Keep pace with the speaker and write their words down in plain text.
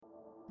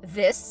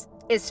This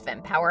is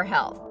FemPower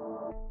Health.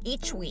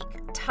 Each week,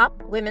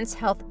 top women's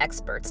health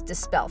experts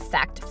dispel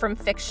fact from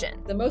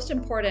fiction, The most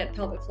important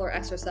pelvic floor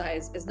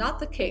exercise is not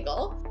the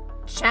Kegel.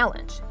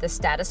 challenge the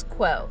status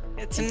quo,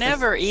 It's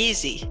never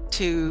easy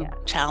to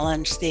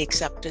challenge the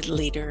accepted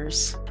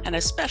leaders, and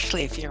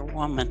especially if you're a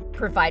woman.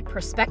 provide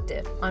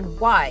perspective on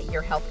why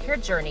your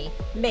healthcare journey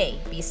may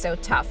be so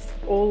tough,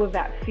 all of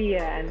that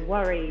fear and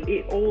worry,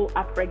 it all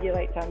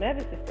upregulates our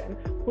nervous system,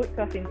 puts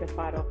us into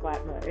fight or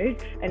flight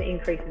mode, and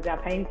increases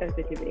our pain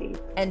sensitivity.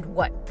 and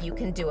what you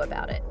can do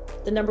about it.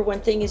 The number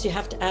one thing is you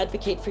have to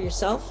advocate for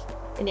yourself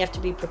and you have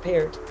to be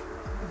prepared.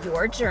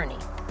 Your journey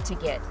to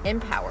get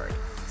empowered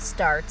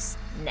starts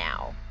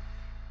now.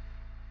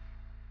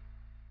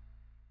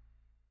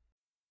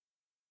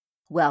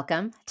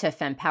 Welcome to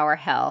FemPower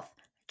Health.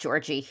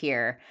 Georgie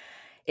here.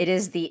 It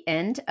is the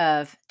end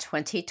of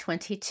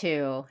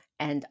 2022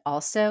 and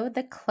also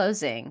the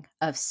closing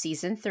of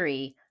season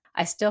 3.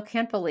 I still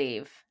can't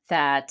believe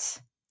that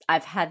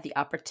I've had the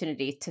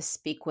opportunity to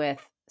speak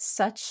with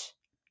such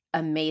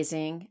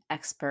amazing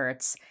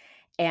experts.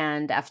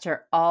 And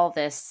after all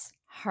this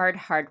hard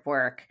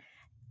work,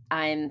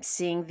 I'm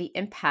seeing the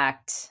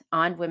impact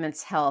on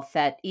women's health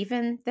that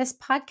even this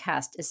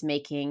podcast is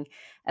making,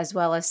 as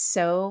well as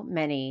so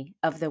many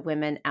of the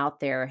women out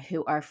there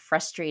who are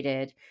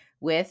frustrated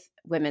with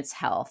women's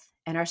health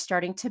and are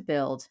starting to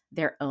build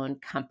their own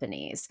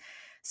companies.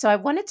 So I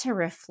wanted to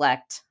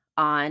reflect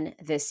on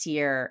this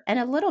year and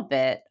a little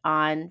bit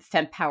on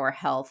FemPower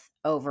Health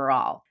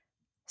overall.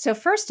 So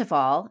first of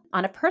all,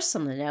 on a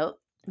personal note,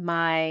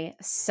 my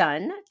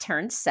son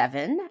turned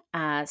 7,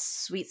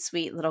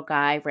 sweet little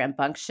guy,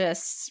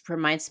 rambunctious,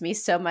 reminds me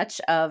so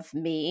much of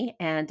me.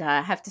 And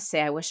I have to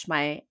say, I wish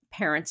my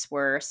parents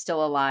were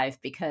still alive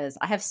because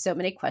I have so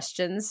many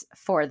questions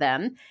for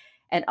them.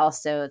 And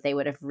also they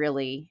would have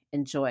really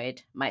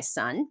enjoyed my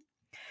son.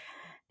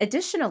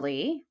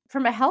 Additionally,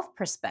 from a health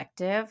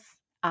perspective,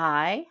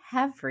 I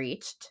have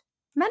reached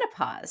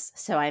menopause.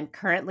 So I'm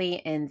currently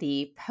in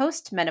the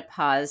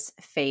post-menopause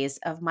phase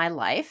of my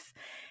life.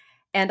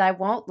 And I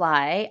won't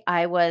lie,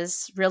 I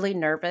was really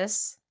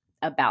nervous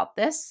about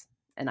this,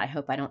 and I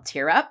hope I don't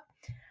tear up,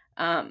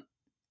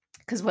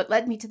 because what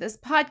led me to this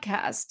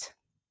podcast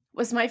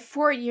was my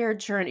 4-year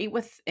journey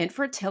with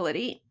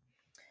infertility,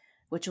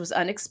 which was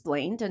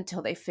unexplained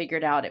until they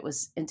figured out it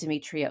was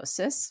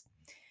endometriosis.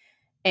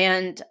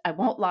 And I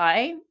won't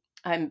lie,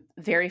 I'm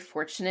very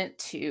fortunate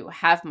to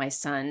have my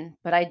son,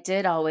 but I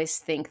did always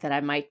think that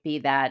I might be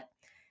that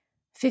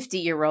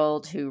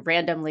 50-year-old who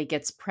randomly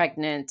gets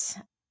pregnant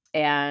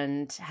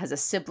and has a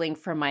sibling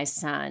for my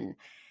son.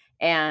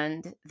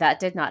 And that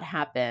did not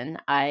happen.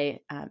 I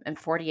am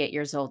 48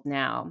 years old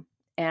now.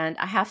 And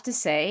I have to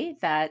say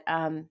that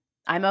I'm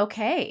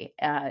okay.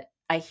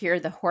 I hear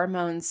the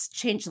hormones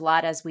change a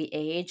lot as we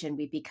age and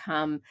we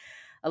become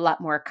a lot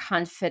more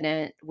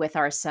confident with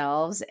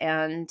ourselves.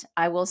 And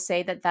I will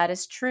say that that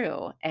is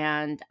true.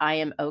 And I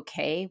am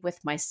okay with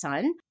my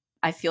son.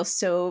 I feel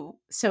so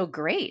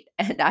great.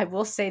 And I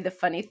will say the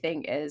funny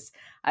thing is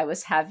I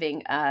was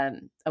having a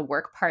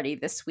work party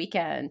this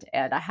weekend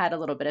and I had a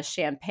little bit of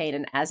champagne.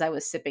 And as I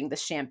was sipping the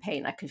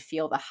champagne, I could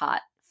feel the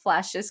hot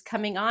flashes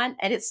coming on.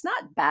 And it's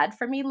not bad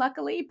for me,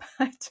 luckily,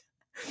 but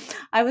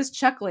I was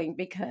chuckling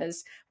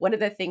because one of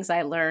the things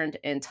I learned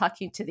in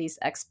talking to these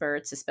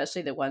experts,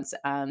 especially the ones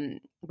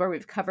where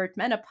we've covered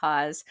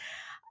menopause,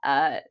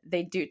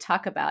 they do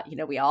talk about,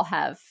 we all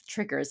have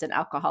triggers and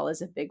alcohol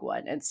is a big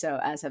one. And so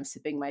as I'm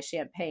sipping my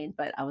champagne,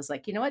 but I was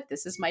like, you know what,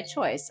 this is my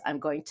choice. I'm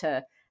going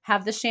to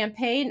have the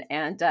champagne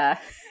and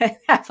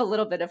have a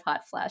little bit of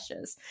hot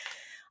flashes.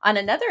 On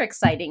another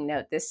exciting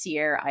note this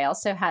year, I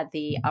also had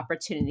the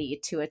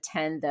opportunity to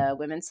attend the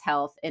Women's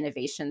Health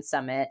Innovation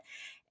Summit.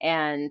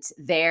 And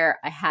there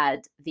I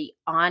had the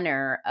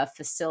honor of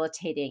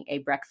facilitating a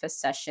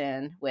breakfast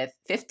session with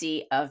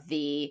 50 of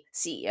the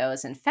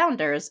CEOs and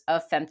founders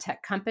of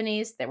femtech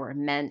companies. There were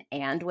men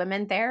and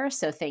women there.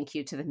 So thank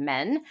you to the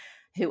men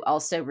who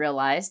also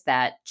realized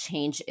that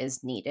change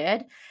is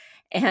needed.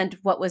 And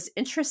what was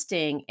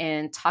interesting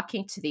in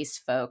talking to these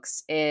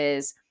folks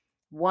is,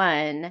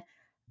 one,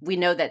 we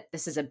know that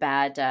this is a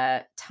bad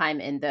time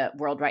in the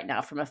world right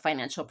now from a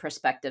financial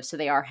perspective. So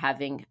they are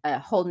having a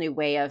whole new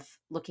way of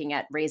looking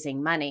at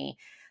raising money.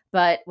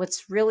 But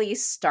what's really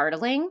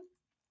startling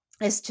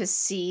is to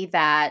see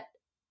that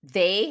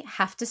they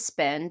have to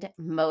spend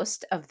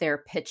most of their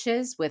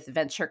pitches with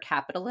venture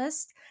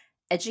capitalists,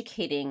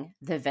 educating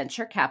the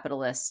venture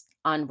capitalists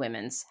on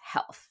women's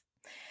health.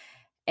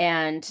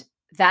 And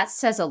that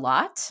says a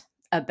lot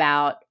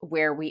about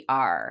where we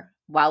are.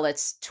 While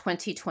it's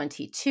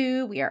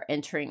 2022, we are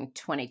entering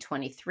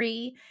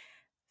 2023,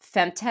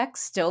 Femtech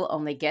still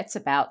only gets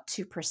about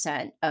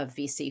 2% of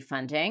VC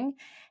funding.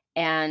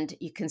 And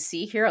you can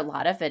see here a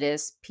lot of it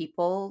is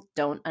people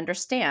don't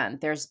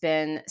understand. There's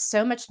been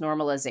so much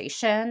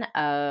normalization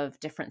of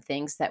different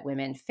things that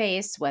women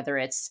face, whether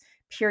it's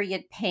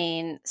period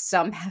pain.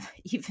 Some have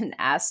even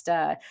asked,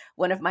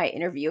 one of my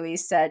interviewees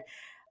said,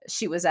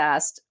 she was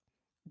asked,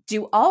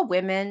 do all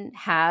women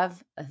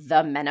have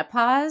the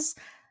menopause?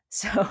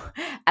 So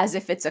as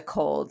if it's a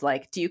cold,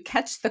 like, do you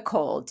catch the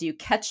cold? Do you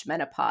catch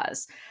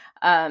menopause?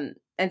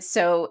 And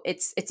so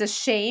it's a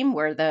shame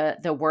where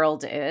the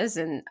world is.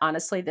 And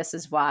honestly, this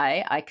is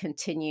why I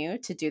continue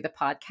to do the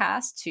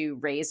podcast, to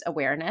raise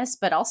awareness,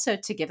 but also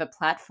to give a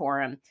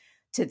platform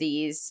to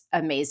these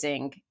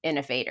amazing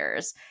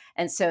innovators.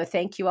 And so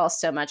thank you all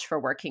so much for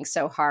working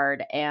so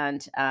hard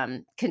and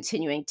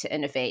continuing to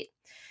innovate.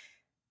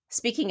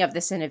 Speaking of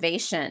this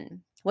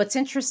innovation, what's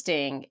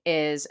interesting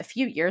is a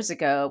few years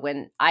ago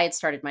when I had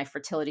started my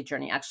fertility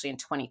journey, actually in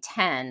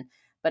 2010,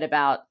 but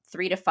about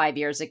 3 to 5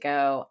 years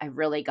ago, I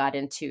really got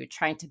into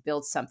trying to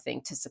build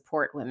something to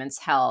support women's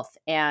health.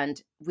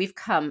 And we've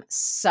come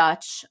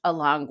such a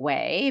long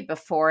way.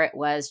 Before it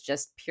was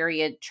just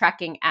period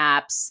tracking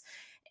apps.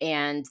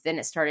 And then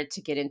it started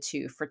to get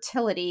into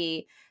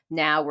fertility.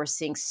 Now we're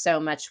seeing so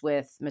much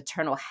with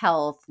maternal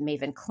health,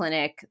 Maven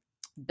Clinic,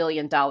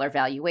 billion-dollar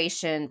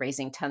valuation,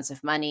 raising tons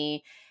of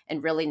money,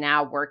 and really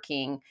now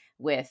working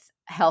with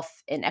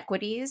health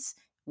inequities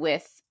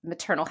with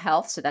maternal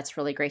health. So that's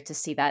really great to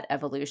see that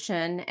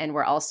evolution. And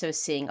we're also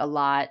seeing a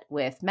lot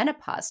with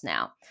menopause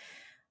now.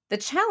 The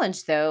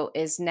challenge, though,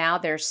 is now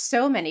there's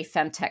so many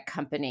femtech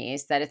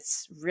companies that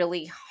it's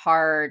really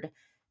hard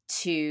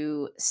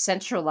to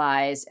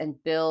centralize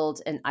and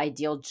build an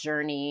ideal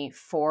journey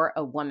for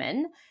a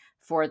woman,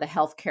 for the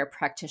healthcare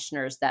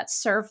practitioners that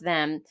serve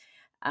them,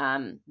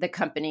 the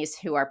companies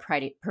who are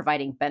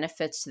providing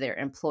benefits to their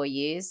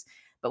employees.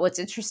 But what's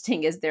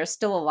interesting is there's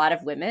still a lot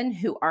of women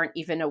who aren't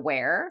even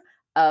aware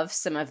of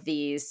some of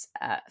these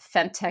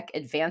femtech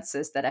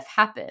advances that have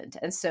happened.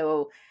 And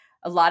so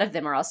a lot of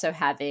them are also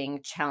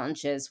having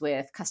challenges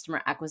with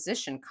customer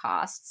acquisition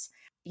costs.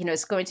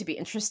 It's going to be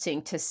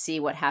interesting to see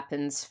what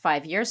happens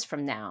 5 years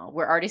from now.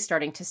 We're already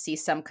starting to see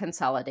some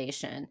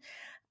consolidation.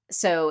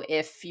 So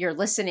if you're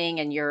listening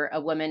and you're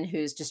a woman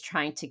who's just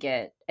trying to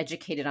get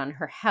educated on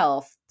her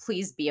health,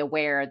 please be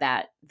aware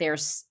that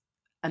there's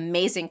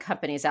amazing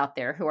companies out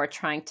there who are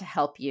trying to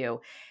help you.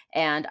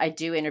 And I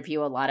do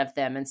interview a lot of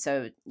them. And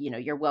so,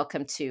 you're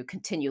welcome to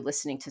continue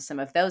listening to some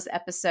of those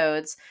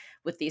episodes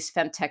with these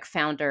femtech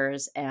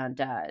founders and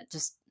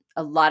just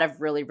a lot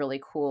of really,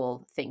 really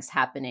cool things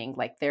happening.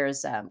 Like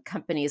there's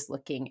companies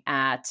looking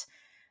at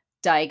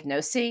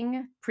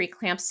diagnosing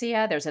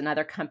preeclampsia. There's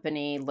another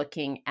company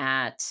looking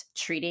at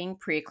treating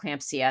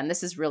preeclampsia. And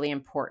this is really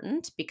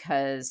important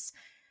because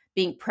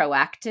being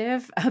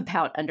proactive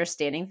about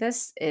understanding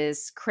this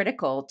is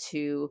critical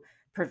to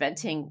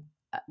preventing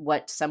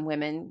what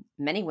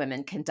many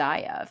women can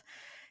die of.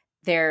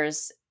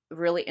 There's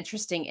really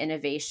interesting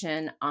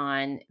innovation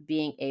on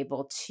being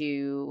able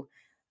to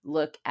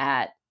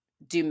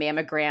do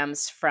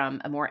mammograms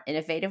from a more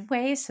innovative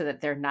way so that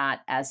they're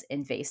not as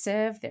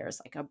invasive. There's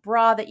like a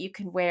bra that you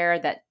can wear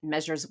that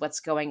measures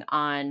what's going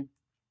on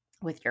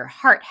with your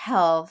heart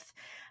health.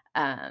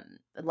 A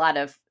lot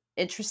of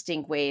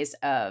interesting ways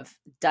of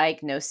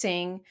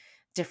diagnosing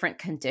different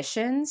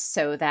conditions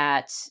so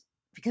that,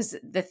 because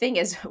the thing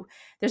is,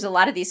 there's a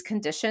lot of these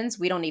conditions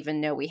we don't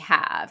even know we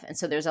have. And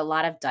so there's a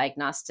lot of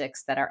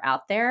diagnostics that are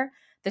out there.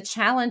 The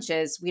challenge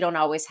is we don't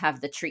always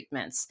have the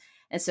treatments.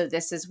 And so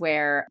this is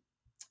where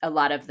a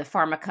lot of the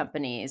pharma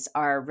companies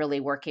are really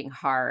working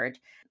hard.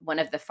 One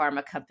of the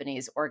pharma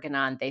companies,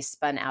 Organon, they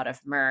spun out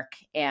of Merck.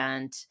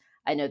 And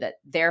I know that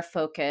they're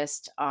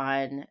focused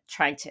on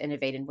trying to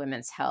innovate in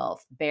women's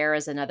health. Bayer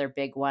is another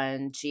big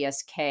one,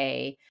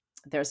 GSK.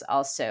 There's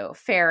also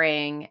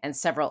Ferring and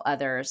several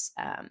others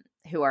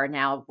who are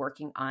now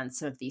working on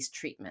some of these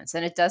treatments.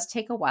 And it does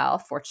take a while,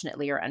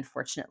 fortunately or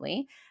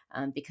unfortunately,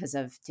 because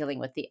of dealing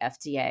with the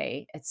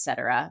FDA, et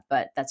cetera.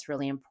 But that's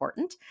really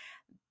important.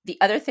 The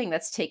other thing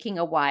that's taking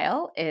a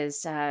while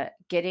is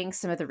getting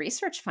some of the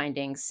research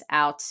findings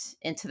out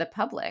into the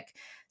public.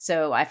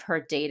 So I've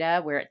heard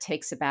data where it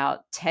takes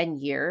about 10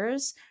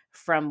 years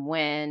from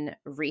when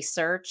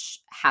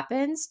research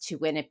happens to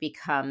when it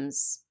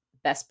becomes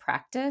best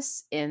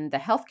practice in the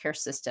healthcare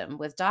system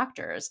with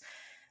doctors.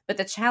 But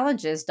the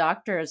challenge is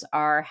doctors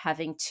are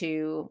having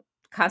to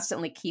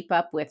constantly keep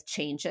up with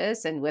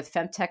changes, and with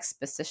femtech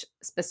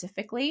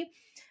specifically,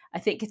 I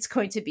think it's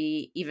going to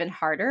be even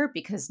harder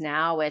because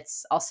now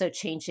it's also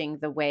changing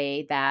the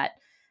way that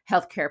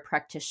healthcare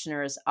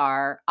practitioners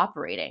are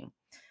operating.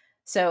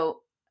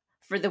 So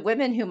for the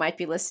women who might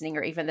be listening,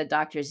 or even the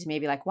doctors, you may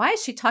be like, why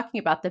is she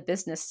talking about the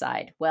business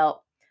side?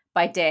 Well,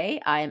 by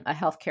day, I'm a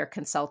healthcare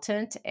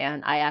consultant,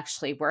 and I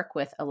actually work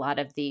with a lot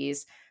of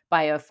these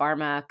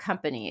biopharma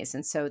companies.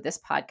 And so this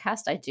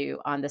podcast I do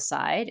on the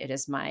side. It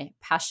is my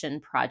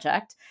passion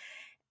project.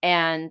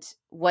 And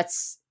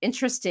what's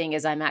interesting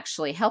is I'm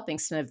actually helping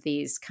some of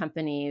these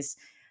companies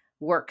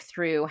work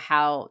through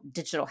how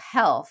digital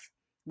health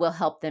will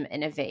help them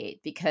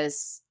innovate,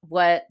 because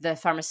what the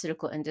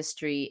pharmaceutical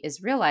industry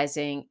is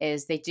realizing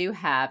is they do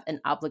have an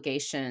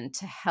obligation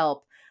to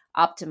help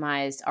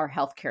optimize our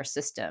healthcare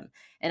system.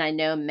 And I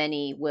know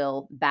many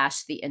will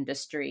bash the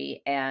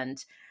industry.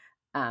 And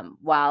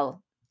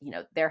while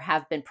there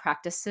have been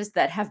practices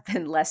that have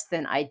been less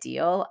than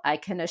ideal, I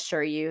can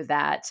assure you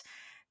that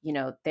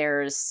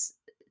there's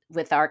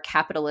with our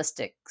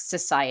capitalistic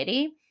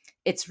society,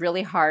 it's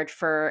really hard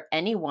for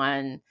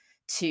anyone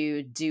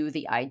to do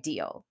the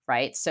ideal,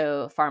 right?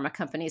 So pharma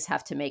companies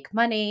have to make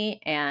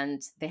money,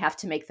 and they have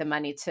to make the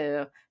money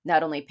to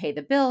not only pay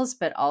the bills,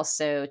 but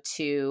also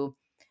to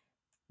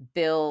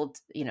build,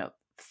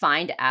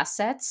 find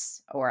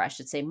assets, or I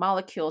should say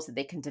molecules that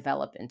they can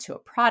develop into a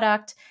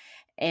product.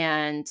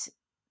 And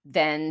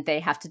then they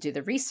have to do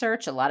the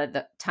research. A lot of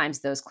the times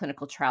those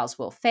clinical trials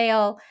will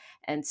fail.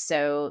 And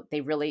so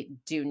they really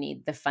do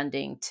need the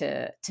funding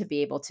to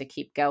be able to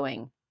keep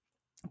going.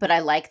 But I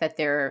like that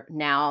they're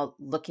now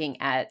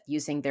looking at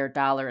using their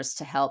dollars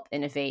to help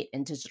innovate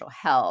in digital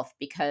health,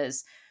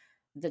 because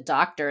the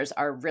doctors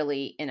are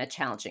really in a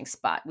challenging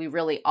spot. We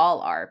really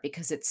all are,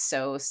 because it's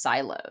so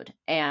siloed,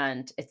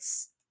 and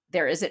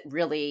there isn't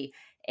really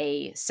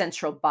a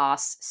central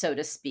boss, so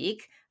to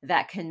speak,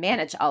 that can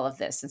manage all of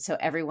this. And so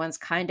everyone's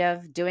kind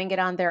of doing it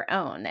on their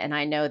own. And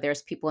I know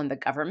there's people in the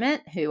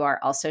government who are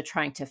also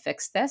trying to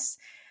fix this.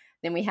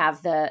 Then we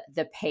have the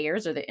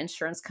payers, or the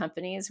insurance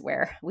companies,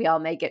 where we all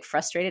may get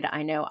frustrated.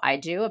 I know I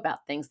do,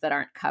 about things that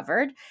aren't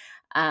covered.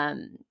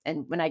 And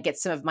when I get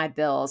some of my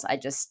bills,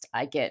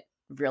 I get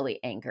really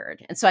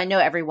angered. And so I know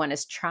everyone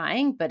is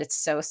trying, but it's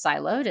so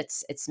siloed.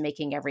 It's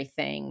making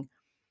everything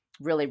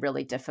really,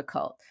 really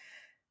difficult.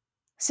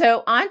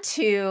 So on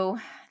to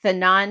the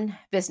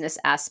non-business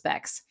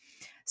aspects.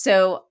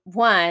 So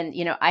one,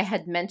 I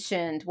had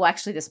mentioned, well,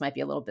 actually, this might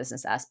be a little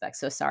business aspect.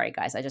 So sorry,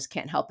 guys, I just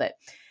can't help it.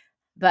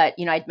 But,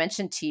 I'd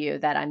mentioned to you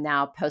that I'm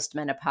now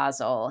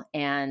postmenopausal,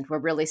 and we're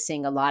really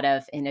seeing a lot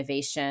of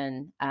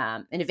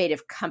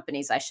innovative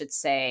companies, I should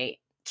say,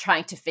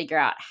 trying to figure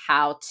out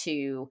how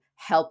to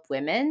help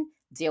women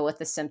deal with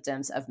the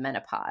symptoms of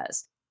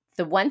menopause.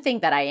 The one thing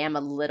that I am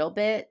a little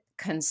bit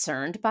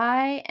concerned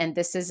by, and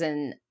this is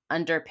an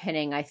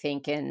underpinning, I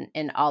think,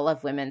 in all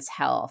of women's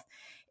health,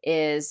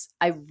 is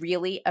I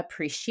really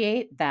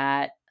appreciate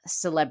that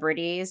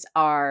celebrities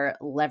are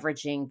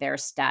leveraging their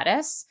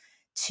status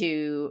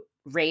to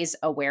raise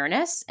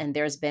awareness. And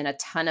there's been a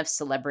ton of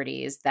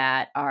celebrities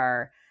that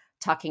are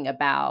talking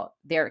about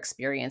their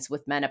experience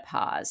with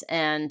menopause.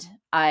 And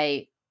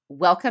I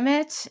welcome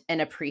it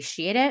and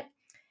appreciate it.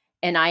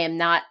 And I am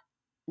not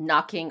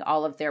knocking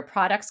all of their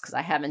products, because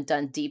I haven't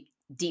done deep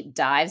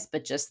dives,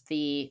 but just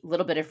the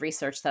little bit of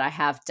research that I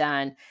have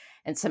done,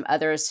 and some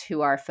others who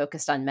are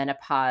focused on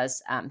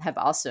menopause have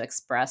also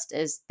expressed,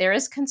 is there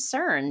is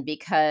concern,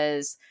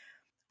 because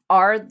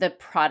are the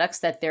products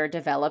that they're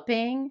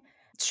developing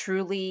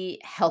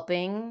truly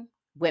helping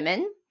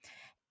women?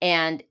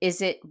 And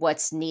is it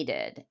what's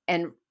needed?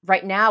 And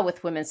right now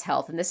with women's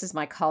health, and this is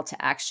my call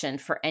to action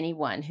for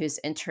anyone who's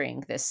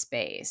entering this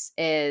space,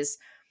 is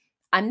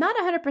I'm not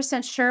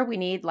 100% sure we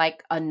need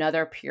like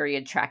another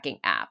period tracking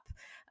app.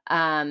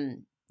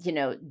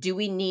 Do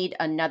we need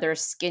another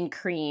skin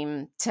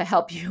cream to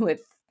help you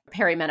with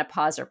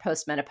perimenopause or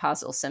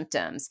postmenopausal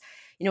symptoms?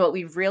 What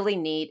we really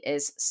need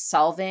is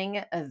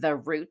solving the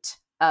root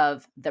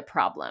of the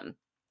problem.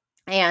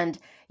 And,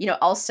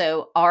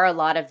 also, are a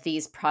lot of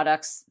these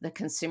products, the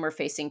consumer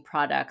facing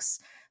products,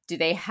 do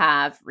they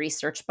have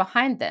research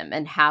behind them?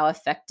 And how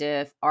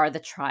effective are the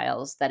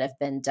trials that have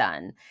been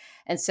done?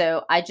 And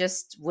so I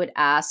just would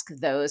ask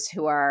those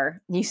who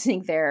are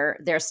using their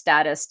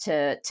status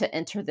to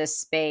enter this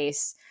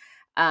space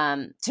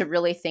to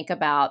really think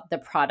about the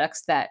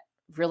products that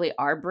really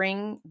are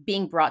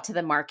being brought to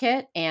the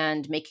market,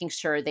 and making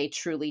sure they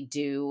truly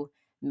do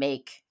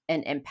make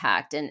an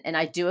impact. And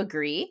I do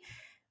agree,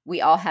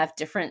 we all have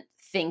different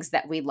things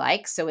that we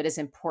like. So it is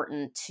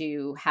important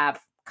to have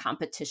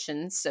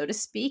competition, so to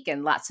speak,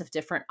 and lots of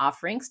different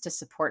offerings to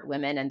support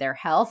women and their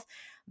health.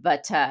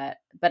 But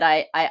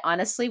I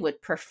honestly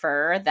would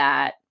prefer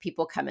that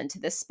people come into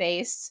this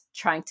space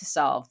trying to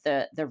solve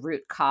the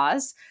root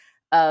cause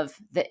of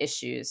the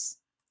issues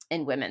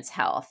in women's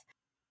health.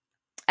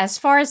 As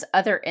far as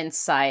other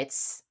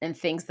insights and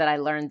things that I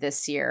learned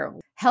this year,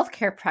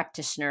 healthcare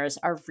practitioners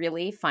are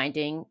really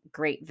finding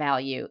great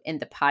value in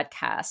the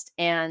podcast.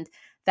 And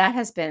that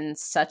has been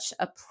such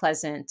a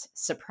pleasant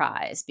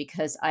surprise,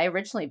 because I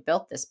originally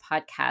built this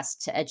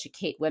podcast to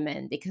educate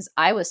women, because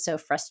I was so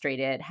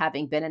frustrated,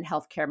 having been in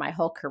healthcare my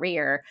whole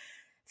career,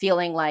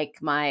 feeling like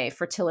my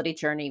fertility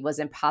journey was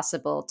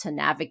impossible to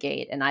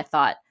navigate. And I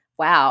thought,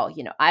 wow,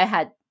 I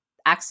had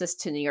access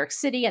to New York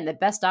City and the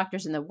best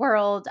doctors in the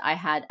world. I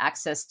had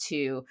access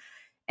to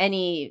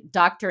any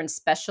doctor and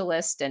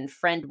specialist and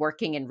friend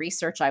working in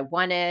research I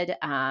wanted.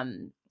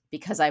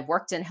 Because I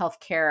worked in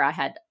healthcare, I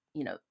had,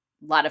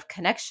 a lot of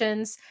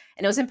connections,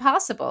 and it was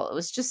impossible.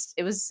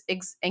 It was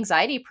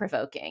anxiety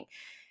provoking.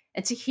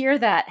 And to hear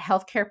that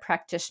healthcare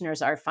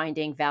practitioners are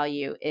finding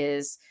value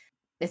it's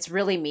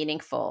really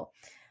meaningful.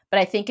 But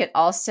I think it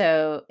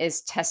also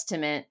is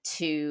testament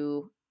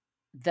to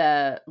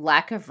the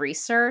lack of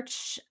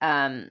research,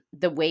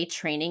 the way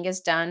training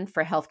is done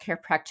for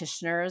healthcare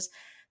practitioners,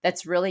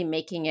 that's really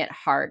making it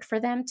hard for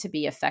them to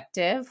be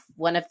effective.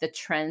 One of the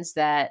trends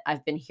that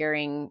I've been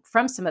hearing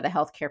from some of the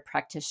healthcare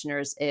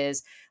practitioners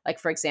is, like,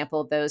 for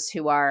example, those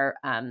who are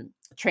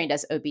trained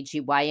as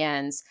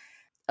OBGYNs,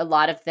 a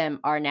lot of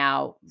them are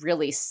now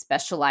really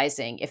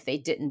specializing if they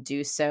didn't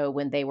do so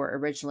when they were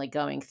originally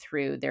going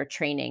through their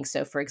training.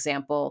 So, for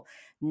example,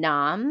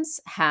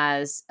 NOMS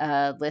has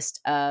a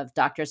list of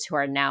doctors who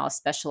are now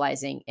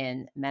specializing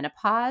in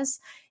menopause.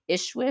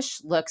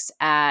 ISHWISH looks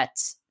at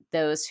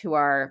those who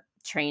are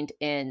trained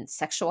in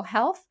sexual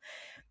health.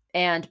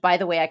 And by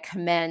the way, I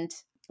commend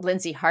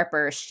Lindsay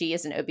Harper. She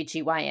is an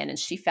OBGYN, and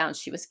she found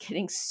she was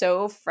getting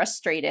so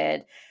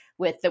frustrated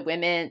with the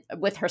women,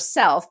 with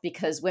herself,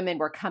 because women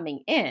were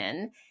coming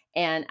in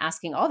and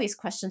asking all these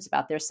questions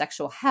about their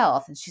sexual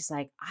health. And she's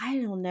like, I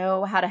don't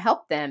know how to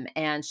help them.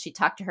 And she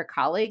talked to her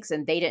colleagues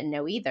and they didn't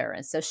know either.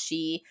 And so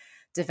she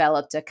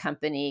developed a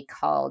company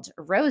called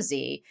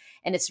Rosie,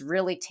 and it's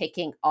really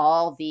taking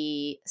all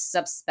the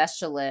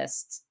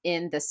subspecialists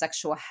in the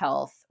sexual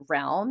health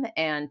realm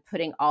and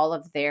putting all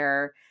of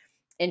their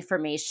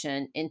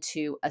information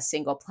into a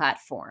single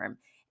platform.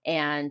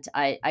 And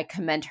I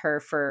commend her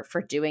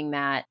for doing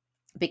that,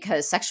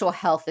 because sexual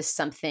health is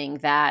something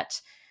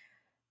that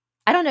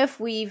I don't know if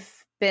we've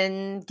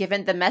been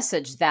given the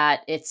message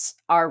that it's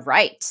our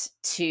right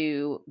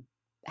to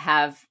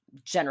have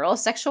general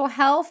sexual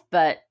health,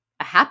 but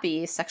a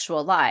happy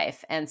sexual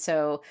life. And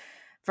so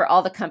for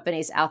all the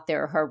companies out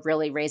there who are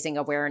really raising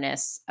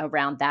awareness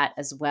around that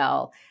as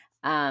well.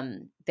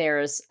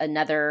 There's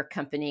another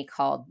company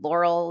called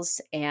Laurels,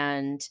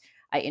 and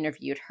I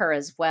interviewed her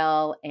as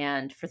well.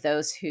 And for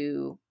those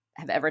who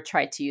have ever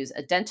tried to use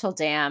a dental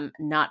dam,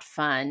 not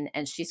fun.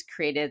 And she's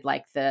created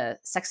like the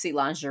sexy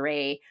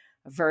lingerie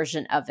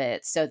version of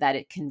it so that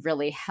it can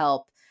really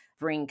help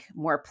bring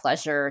more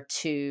pleasure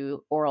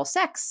to oral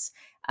sex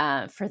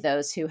for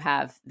those who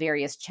have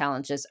various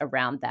challenges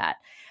around that.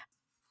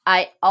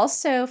 I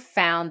also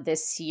found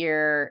this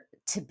year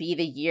to be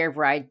the year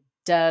where I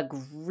dug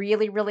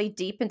really, really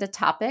deep into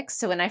topics.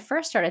 So when I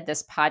first started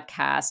this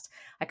podcast,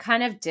 I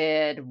kind of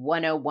did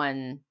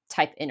 101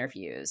 type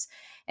interviews.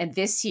 And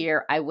this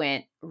year I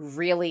went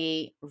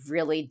really,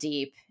 really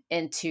deep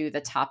into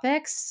the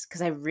topics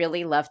because I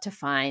really love to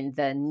find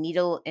the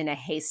needle in a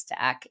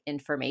haystack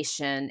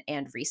information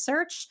and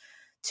research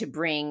to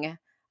bring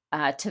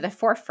to the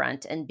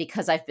forefront. And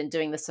because I've been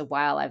doing this a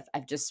while,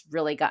 I've just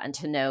really gotten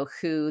to know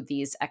who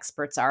these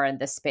experts are in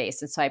this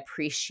space. And so I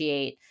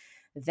appreciate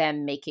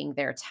them making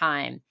their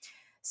time.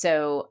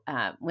 So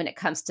when it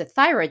comes to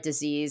thyroid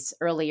disease,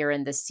 earlier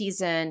in the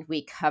season,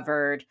 we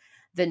covered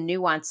the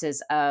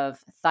nuances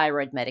of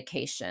thyroid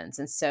medications.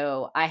 And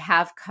so I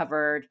have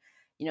covered,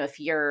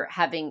 if you're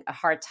having a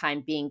hard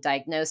time being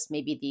diagnosed,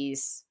 maybe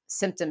these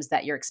symptoms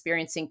that you're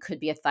experiencing could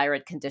be a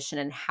thyroid condition,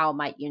 and how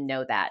might you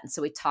know that? And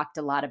so we talked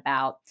a lot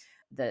about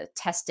the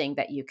testing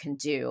that you can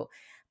do.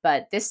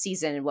 But this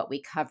season, what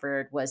we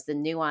covered was the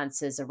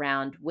nuances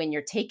around when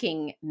you're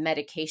taking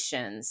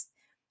medications,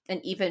 and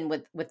even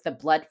with the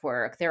blood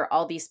work, there are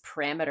all these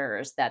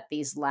parameters that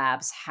these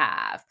labs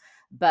have.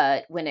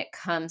 But when it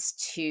comes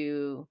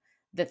to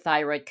the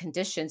thyroid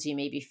conditions you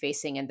may be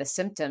facing and the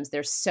symptoms,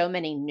 there's so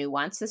many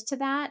nuances to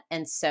that.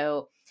 And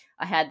so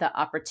I had the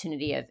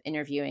opportunity of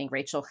interviewing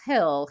Rachel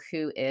Hill,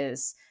 who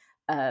is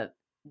a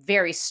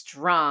very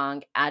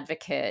strong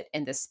advocate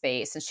in this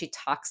space. And she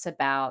talks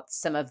about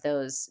some of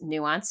those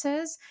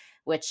nuances,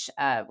 which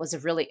was a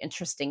really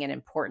interesting and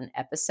important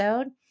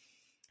episode.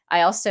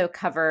 I also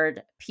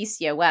covered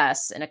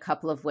PCOS in a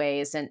couple of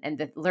ways. And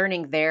the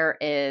learning there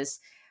is,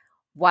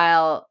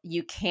 while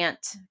you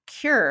can't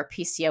cure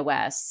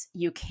PCOS,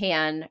 you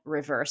can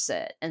reverse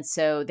it. And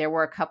so there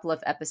were a couple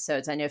of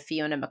episodes. I know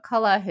Fiona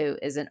McCullough, who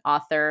is an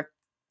author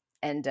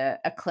and a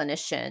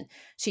clinician,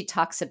 she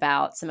talks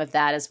about some of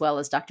that, as well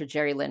as Dr.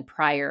 Jerry Lynn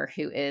Pryor,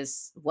 who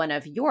is one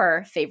of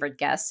your favorite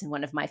guests and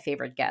one of my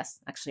favorite guests.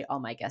 Actually, all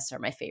my guests are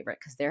my favorite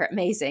because they're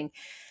amazing.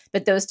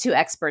 But those two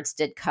experts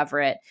did cover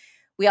it.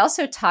 We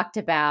also talked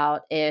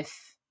about,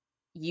 if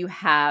you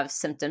have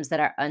symptoms that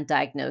are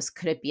undiagnosed,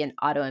 could it be an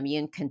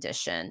autoimmune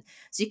condition?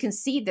 So you can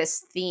see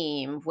this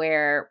theme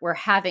where we're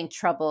having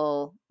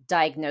trouble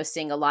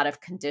diagnosing a lot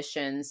of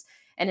conditions.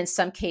 And in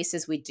some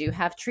cases, we do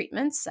have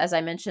treatments, as I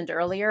mentioned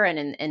earlier,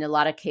 and in a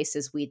lot of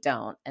cases, we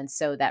don't. And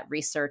so that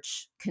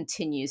research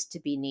continues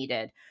to be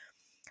needed.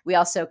 We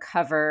also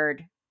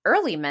covered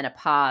early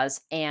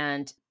menopause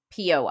and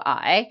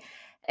POI.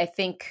 I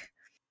think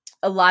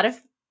a lot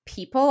of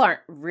people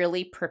aren't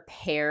really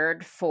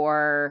prepared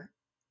for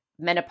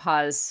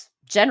menopause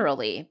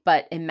generally,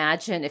 but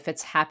imagine if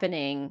it's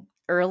happening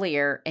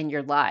earlier in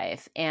your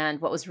life. And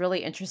what was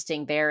really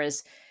interesting there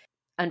is,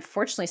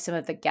 unfortunately, some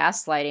of the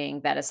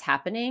gaslighting that is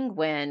happening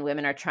when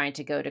women are trying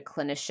to go to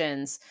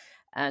clinicians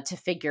to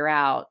figure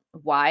out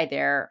why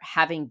they're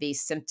having these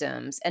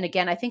symptoms. And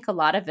again, I think a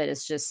lot of it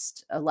is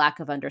just a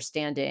lack of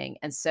understanding.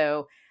 And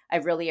so I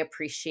really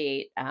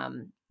appreciate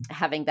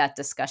having that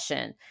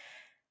discussion.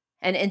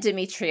 And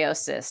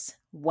endometriosis,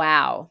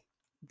 wow.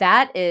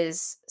 That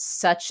is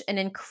such an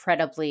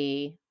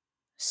incredibly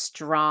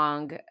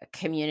strong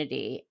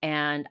community.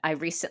 And I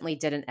recently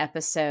did an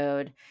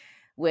episode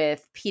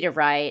with Peter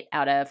Wright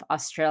out of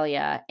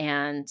Australia,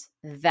 and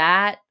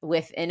that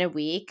within a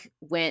week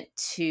went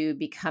to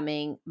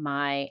becoming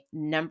my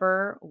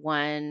number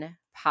one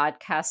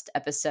podcast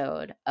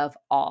episode of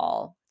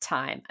all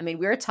time. I mean,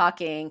 we're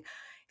talking,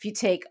 if you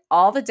take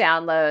all the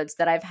downloads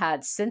that I've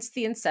had since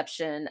the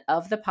inception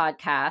of the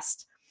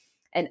podcast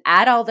and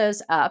add all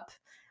those up,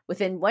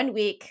 within 1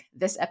 week,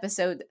 this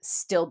episode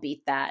still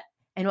beat that.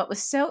 And what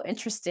was so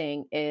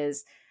interesting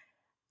is,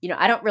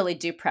 I don't really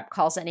do prep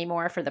calls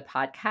anymore for the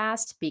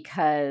podcast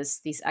because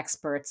these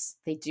experts,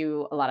 they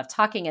do a lot of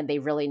talking and they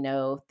really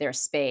know their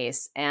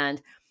space.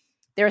 And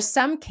there are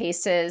some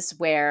cases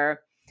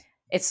where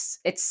it's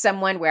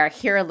someone where I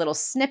hear a little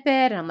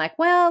snippet and I'm like,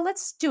 well,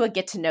 let's do a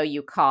get to know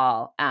you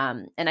call.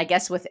 And I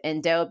guess with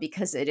endo,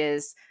 because it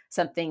is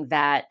something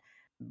that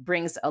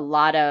brings a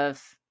lot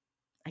of,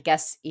 I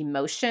guess,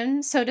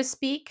 emotion, so to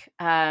speak,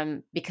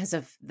 because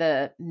of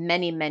the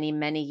many, many,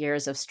 many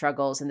years of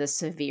struggles and the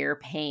severe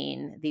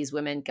pain these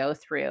women go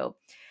through.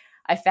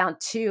 I found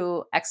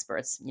two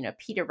experts,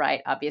 Peter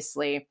Wright,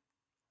 obviously,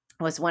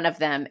 was one of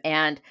them.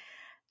 And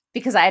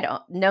because I had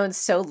known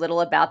so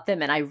little about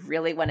them and I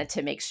really wanted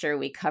to make sure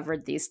we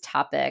covered these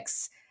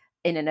topics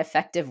in an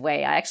effective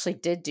way, I actually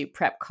did do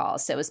prep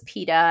calls. So it was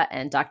PETA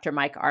and Dr.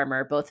 Mike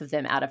Armour, both of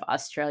them out of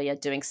Australia,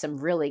 doing some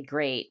really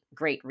great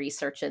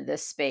research in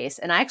this space.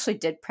 And I actually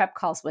did prep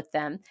calls with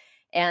them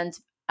and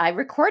I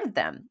recorded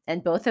them.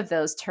 And both of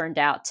those turned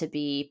out to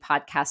be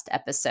podcast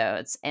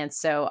episodes. And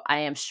so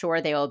I am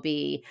sure they will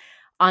be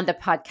on the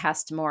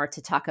podcast more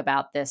to talk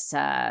about this,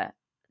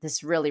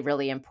 this really,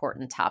 really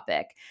important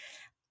topic.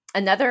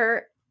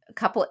 Another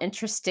couple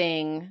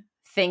interesting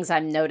things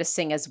I'm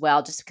noticing as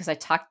well, just because I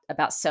talked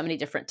about so many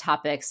different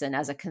topics. And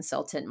as a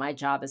consultant, my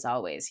job is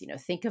always,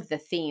 think of the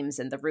themes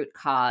and the root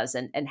cause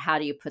and how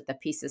do you put the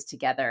pieces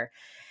together.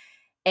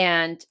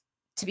 And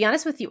to be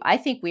honest with you, I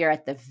think we are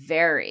at the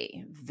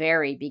very,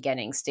 very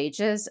beginning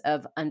stages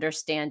of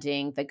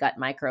understanding the gut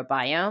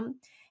microbiome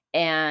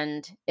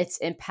and its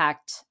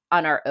impact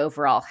on our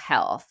overall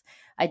health.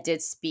 I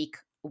did speak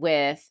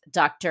with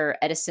Dr.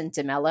 Edison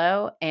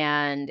DeMello,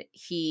 and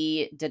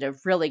he did a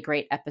really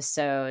great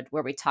episode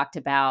where we talked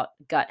about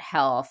gut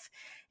health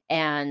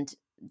and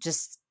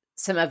just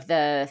some of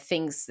the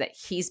things that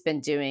he's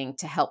been doing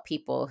to help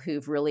people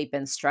who've really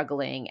been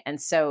struggling.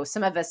 And so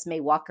some of us may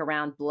walk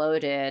around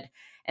bloated.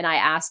 And I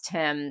asked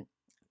him,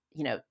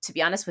 to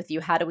be honest with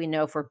you, how do we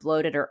know if we're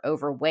bloated or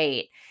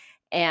overweight?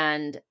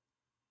 And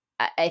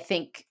I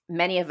think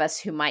many of us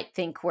who might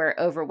think we're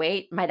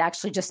overweight might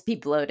actually just be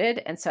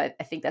bloated. And so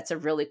I think that's a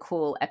really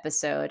cool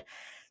episode.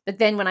 But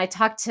then when I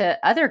talk to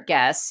other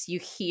guests, you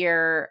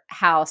hear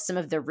how some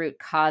of the root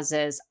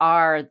causes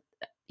are,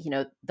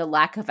 the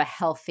lack of a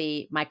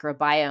healthy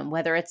microbiome,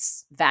 whether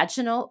it's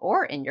vaginal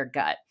or in your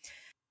gut.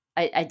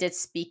 I did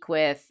speak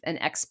with an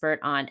expert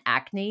on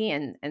acne,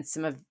 and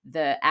some of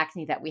the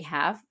acne that we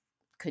have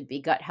could be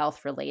gut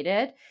health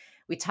related.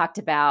 We talked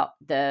about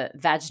the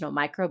vaginal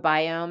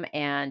microbiome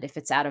and if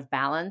it's out of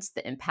balance,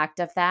 the impact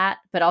of that.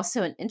 But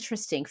also an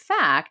interesting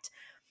fact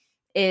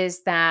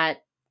is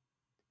that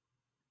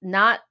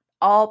not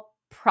all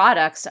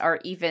products are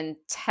even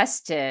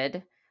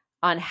tested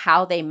on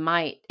how they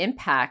might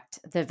impact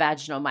the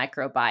vaginal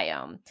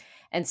microbiome.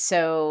 And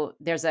so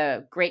there's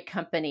a great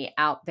company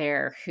out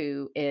there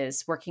who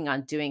is working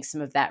on doing some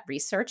of that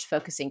research,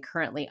 focusing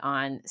currently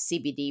on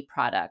CBD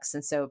products.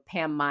 And so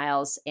Pam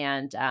Miles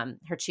and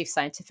her chief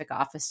scientific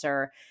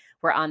officer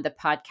were on the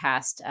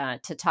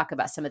podcast to talk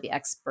about some of the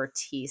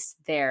expertise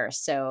there.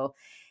 So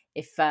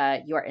if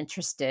you're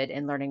interested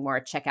in learning more,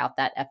 check out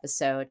that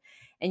episode.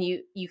 And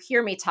you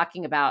hear me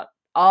talking about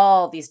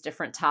all these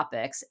different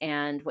topics.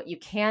 And what you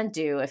can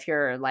do if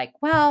you're like,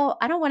 well,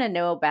 I don't want to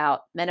know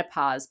about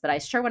menopause, but I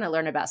sure want to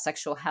learn about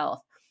sexual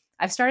health.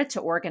 I've started to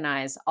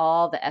organize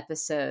all the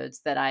episodes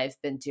that I've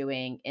been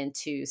doing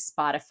into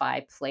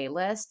Spotify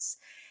playlists.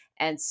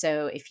 And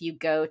so if you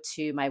go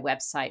to my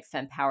website,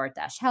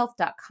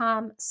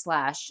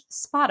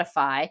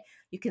 fempower-health.com/Spotify,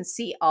 you can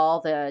see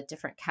all the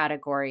different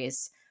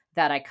categories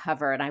that I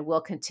cover. And I will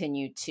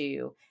continue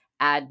to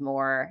add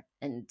more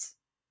and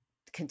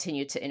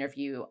continue to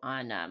interview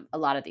on a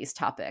lot of these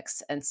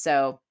topics. And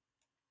so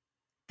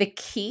the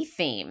key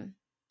theme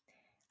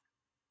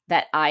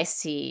that I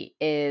see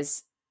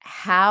is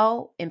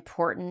how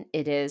important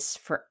it is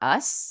for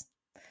us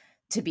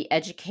to be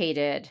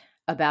educated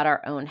about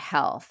our own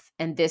health.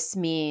 And this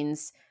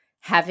means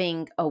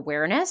having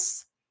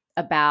awareness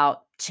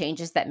about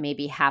changes that may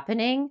be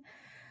happening.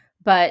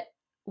 But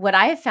what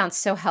I have found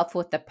so helpful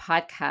with the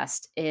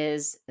podcast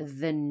is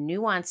the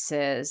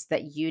nuances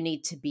that you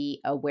need to be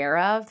aware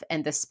of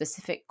and the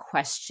specific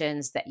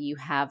questions that you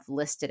have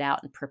listed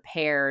out and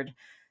prepared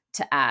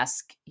to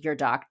ask your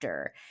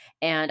doctor.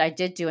 And I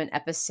did do an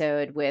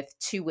episode with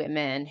two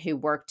women who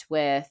worked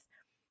with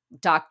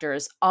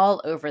doctors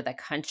all over the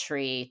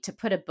country to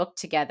put a book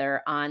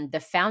together on the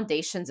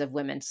foundations of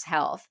women's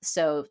health.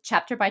 So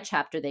chapter by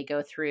chapter, they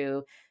go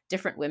through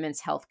different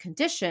women's health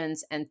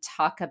conditions and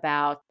talk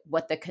about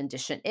what the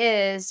condition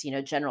is,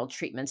 general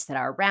treatments that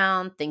are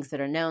around, things that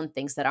are known,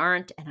 things that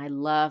aren't. And I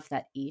love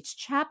that each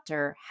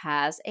chapter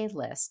has a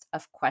list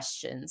of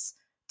questions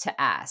to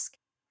ask.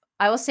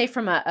 I will say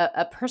from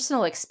a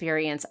personal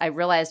experience, I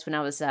realized when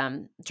I was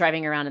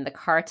driving around in the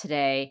car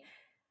today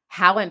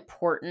how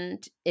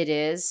important it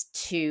is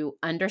to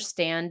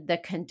understand the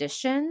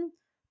condition,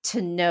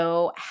 to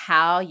know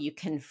how you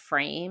can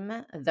frame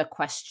the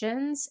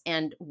questions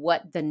and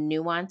what the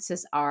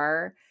nuances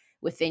are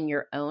within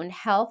your own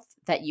health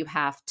that you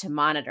have to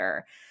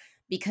monitor,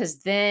 because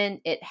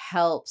then it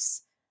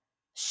helps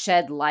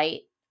shed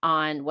light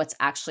on what's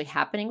actually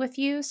happening with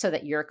you so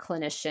that your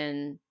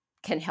clinician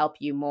can help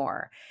you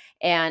more.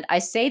 And I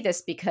say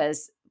this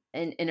because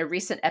in a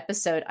recent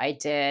episode I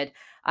did,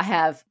 I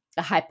have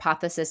a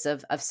hypothesis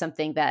of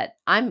something that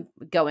I'm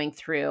going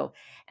through.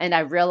 And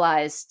I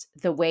realized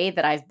the way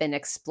that I've been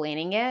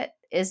explaining it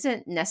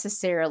isn't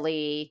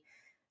necessarily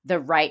the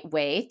right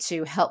way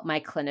to help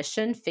my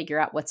clinician figure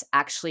out what's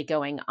actually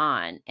going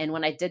on. And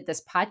when I did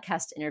this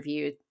podcast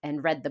interview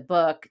and read the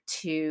book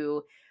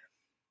to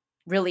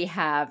really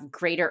have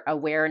greater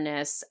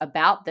awareness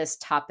about this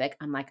topic,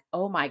 I'm like,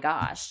 oh my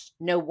gosh,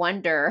 no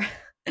wonder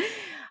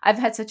I've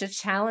had such a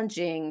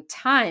challenging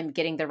time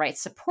getting the right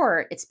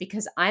support. It's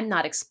because I'm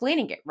not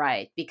explaining it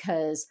right,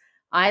 because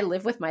I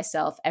live with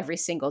myself every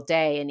single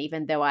day. And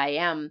even though I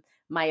am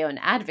my own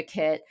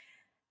advocate,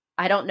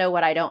 I don't know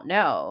what I don't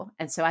know.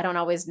 And so I don't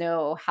always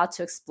know how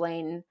to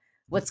explain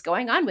what's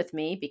going on with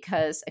me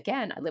because,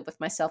 again, I live with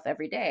myself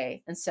every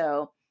day. And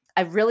so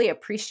I really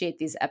appreciate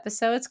these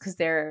episodes because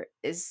there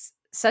is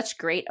such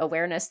great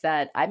awareness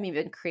that I'm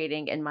even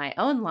creating in my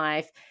own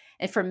life.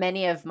 And for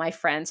many of my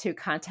friends who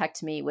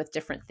contact me with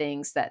different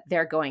things that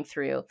they're going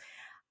through,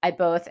 I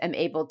both am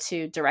able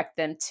to direct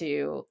them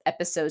to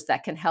episodes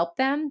that can help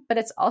them, but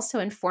it's also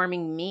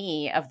informing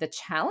me of the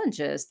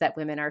challenges that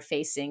women are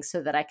facing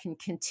so that I can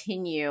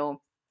continue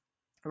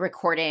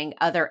recording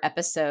other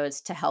episodes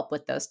to help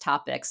with those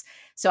topics.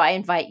 So I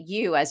invite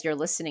you, as you're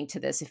listening to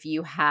this, if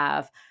you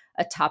have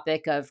a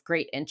topic of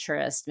great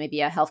interest, maybe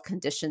a health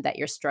condition that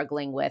you're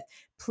struggling with,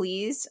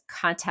 please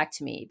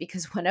contact me,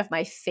 because one of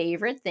my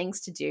favorite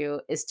things to do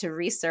is to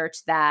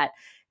research that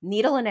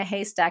needle in a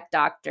haystack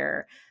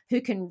doctor who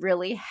can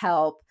really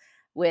help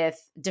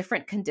with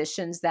different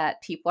conditions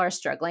that people are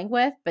struggling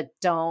with, but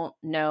don't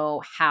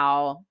know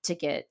how to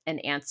get an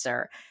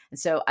answer. And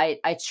so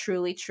I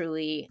truly,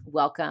 truly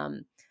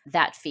welcome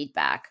that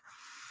feedback.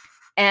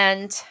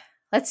 And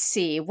let's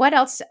see, what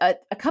else? A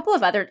couple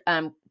of other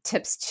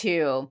tips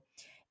too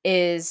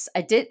is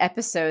I did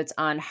episodes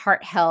on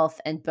heart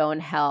health and bone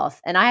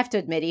health. And I have to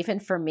admit, even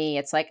for me,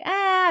 it's like,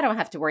 I don't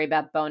have to worry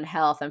about bone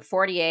health. I'm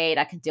 48.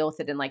 I can deal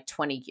with it in like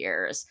 20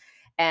 years.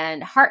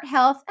 And heart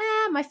health,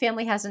 my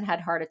family hasn't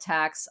had heart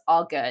attacks.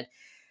 All good.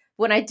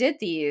 When I did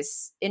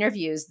these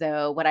interviews,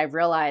 though, what I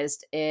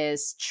realized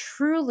is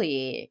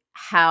truly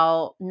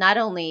how not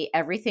only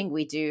everything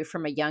we do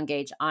from a young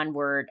age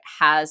onward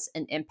has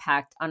an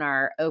impact on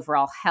our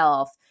overall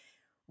health,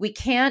 we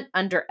can't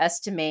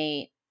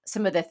underestimate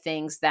some of the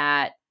things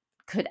that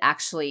could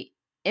actually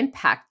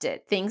impact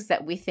it, things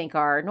that we think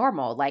are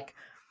normal. Like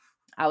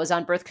I was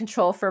on birth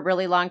control for a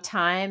really long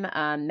time.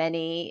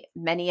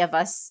 Many of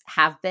us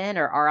have been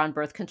or are on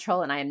birth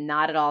control, and I am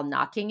not at all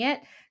knocking it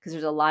because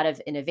there's a lot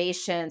of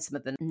innovation, some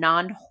of the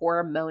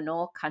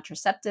non-hormonal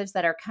contraceptives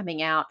that are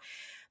coming out.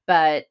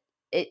 But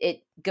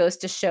it goes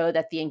to show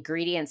that the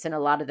ingredients in a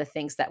lot of the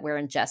things that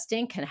we're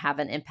ingesting can have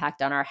an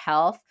impact on our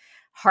health.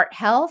 Heart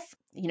health,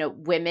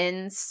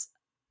 women's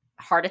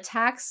heart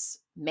attacks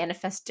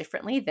manifest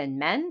differently than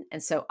men.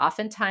 And so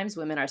oftentimes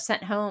women are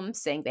sent home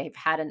saying they've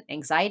had an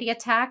anxiety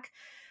attack.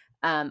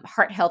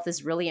 Heart health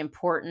is really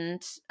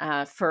important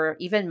for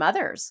even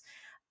mothers.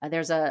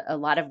 There's a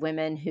lot of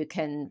women who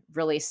can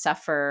really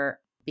suffer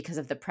because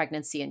of the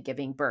pregnancy and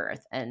giving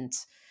birth. And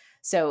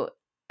so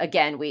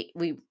again,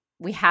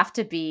 we have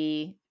to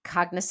be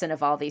cognizant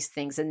of all these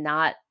things and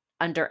not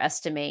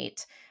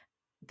underestimate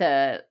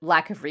the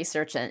lack of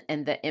research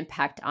and the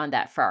impact on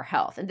that for our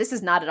health. And this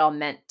is not at all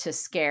meant to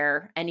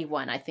scare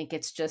anyone. I think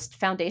it's just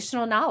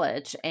foundational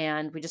knowledge,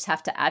 and we just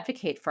have to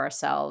advocate for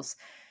ourselves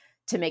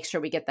to make sure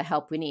we get the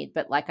help we need.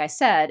 But like I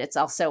said, it's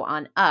also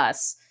on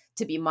us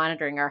to be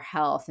monitoring our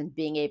health and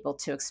being able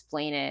to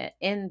explain it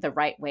in the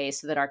right way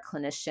so that our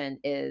clinician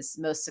is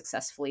most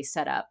successfully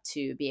set up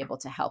to be able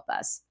to help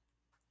us.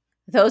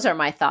 Those are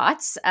my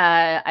thoughts.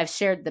 I've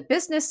shared the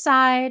business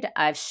side.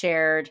 I've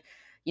shared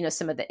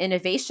some of the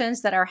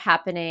innovations that are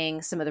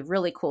happening, some of the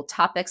really cool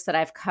topics that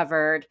I've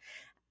covered.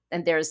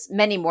 And there's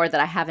many more that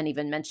I haven't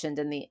even mentioned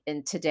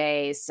in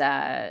today's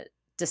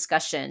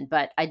discussion,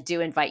 but I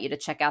do invite you to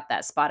check out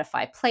that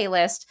Spotify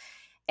playlist.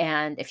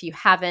 And if you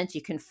haven't,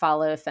 you can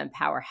follow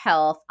FemPower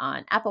Health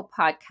on Apple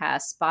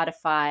Podcasts,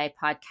 Spotify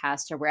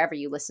Podcasts, or wherever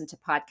you listen to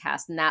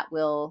podcasts. And that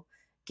will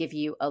give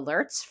you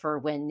alerts for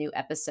when new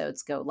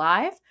episodes go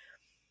live.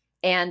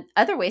 And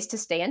other ways to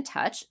stay in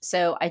touch.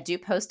 So I do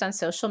post on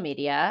social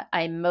media.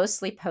 I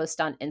mostly post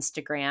on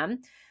Instagram.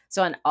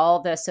 So on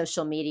all the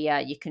social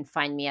media, you can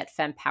find me at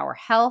FemPower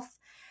Health,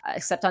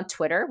 except on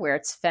Twitter, where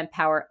it's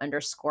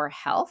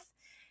FemPower_health.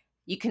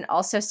 You can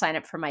also sign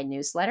up for my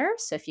newsletter.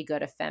 So if you go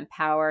to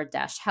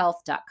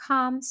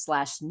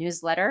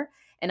fempower-health.com/newsletter,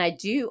 And I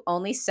do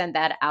only send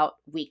that out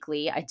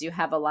weekly. I do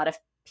have a lot of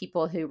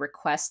people who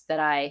request that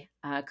I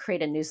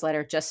create a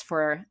newsletter just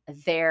for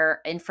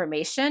their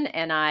information,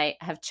 and I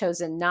have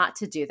chosen not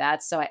to do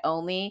that. So I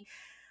only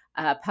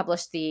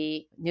publish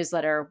the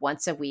newsletter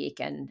once a week,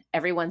 and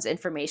everyone's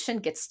information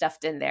gets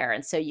stuffed in there.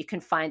 And so you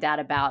can find out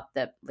about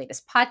the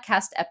latest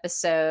podcast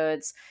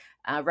episodes,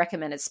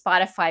 recommended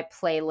Spotify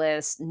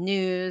playlists,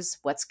 news,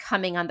 what's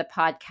coming on the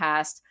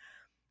podcast.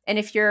 And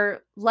if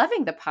you're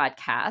loving the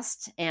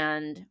podcast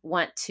and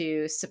want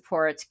to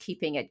support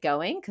keeping it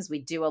going, because we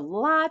do a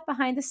lot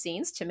behind the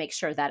scenes to make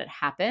sure that it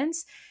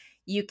happens,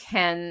 you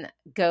can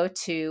go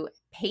to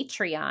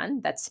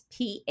Patreon. That's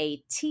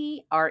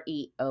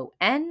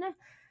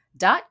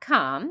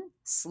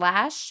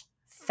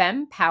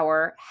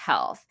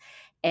patreon.com/fempowerhealth.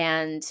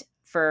 And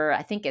for,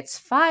 I think it's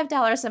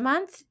 $5 a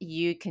month,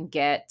 you can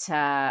get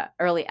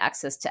early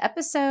access to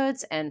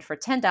episodes. And for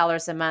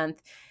 $10 a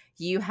month,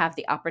 you have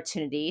the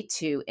opportunity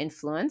to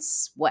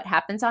influence what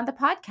happens on the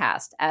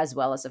podcast, as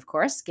well as, of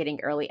course,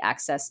 getting early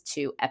access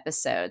to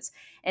episodes.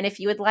 And if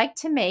you would like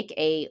to make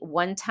a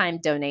one-time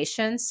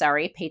donation,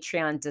 sorry,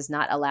 Patreon does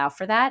not allow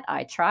for that.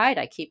 I tried.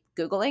 I keep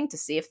Googling to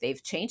see if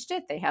they've changed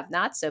it. They have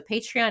not. So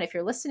Patreon, if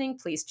you're listening,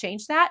 please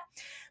change that.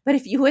 But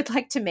if you would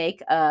like to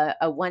make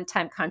a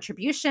one-time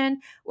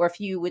contribution, or if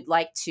you would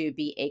like to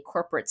be a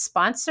corporate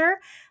sponsor,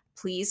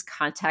 please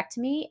contact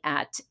me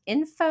at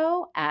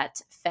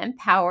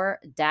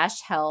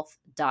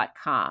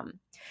info@fempower-health.com.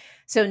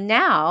 So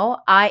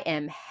now I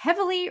am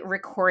heavily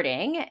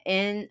recording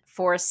in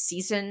for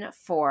season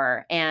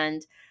 4.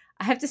 And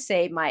I have to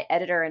say, my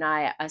editor and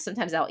I,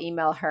 sometimes I'll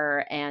email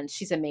her, and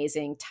she's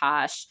amazing,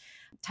 Tosh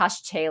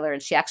Taylor.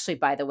 And she actually,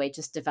 by the way,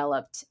 just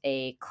developed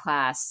a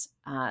class.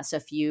 So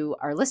if you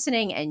are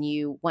listening and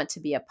you want to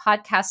be a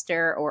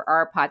podcaster or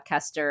are a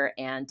podcaster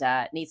and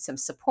need some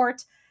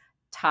support,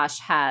 Tosh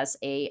has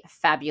a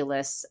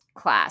fabulous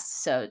class.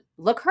 So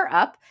look her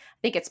up. I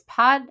think it's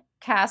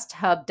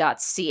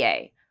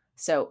podcasthub.ca.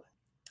 So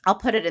I'll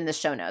put it in the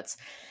show notes.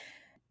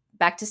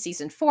 Back to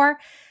season 4.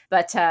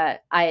 But I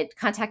had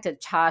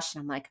contacted Tosh,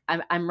 and I'm like,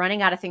 I'm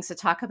running out of things to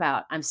talk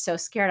about. I'm so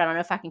scared. I don't know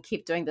if I can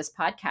keep doing this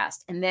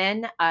podcast. And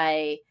then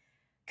I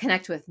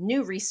connect with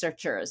new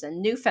researchers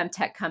and new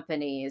femtech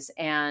companies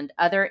and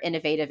other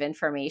innovative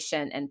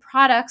information and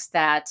products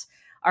that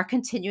are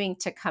continuing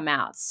to come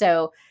out.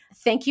 So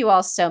thank you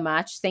all so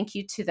much. Thank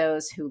you to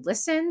those who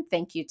listen.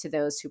 Thank you to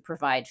those who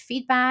provide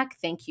feedback.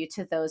 Thank you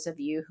to those of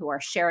you who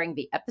are sharing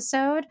the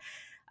episode.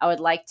 I would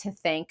like to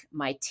thank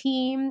my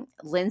team,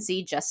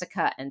 Lindsay,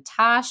 Jessica, and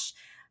Tosh.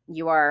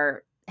 You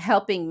are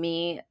helping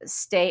me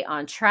stay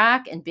on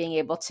track and being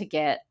able to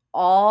get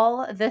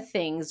all the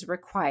things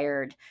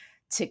required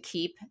to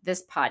keep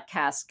this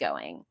podcast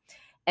going.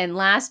 And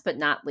last but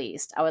not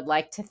least, I would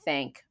like to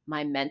thank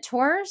my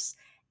mentors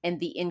and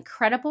the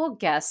incredible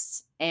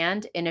guests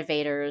and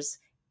innovators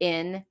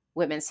in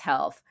women's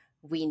health.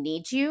 We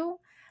need you.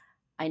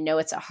 I know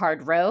it's a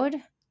hard road.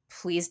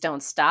 Please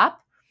don't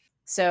stop.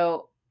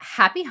 So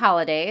happy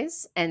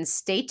holidays, and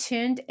stay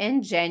tuned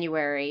in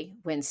January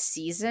when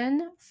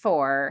season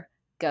 4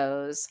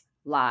 goes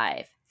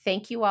live.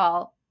 Thank you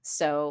all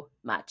so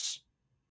much.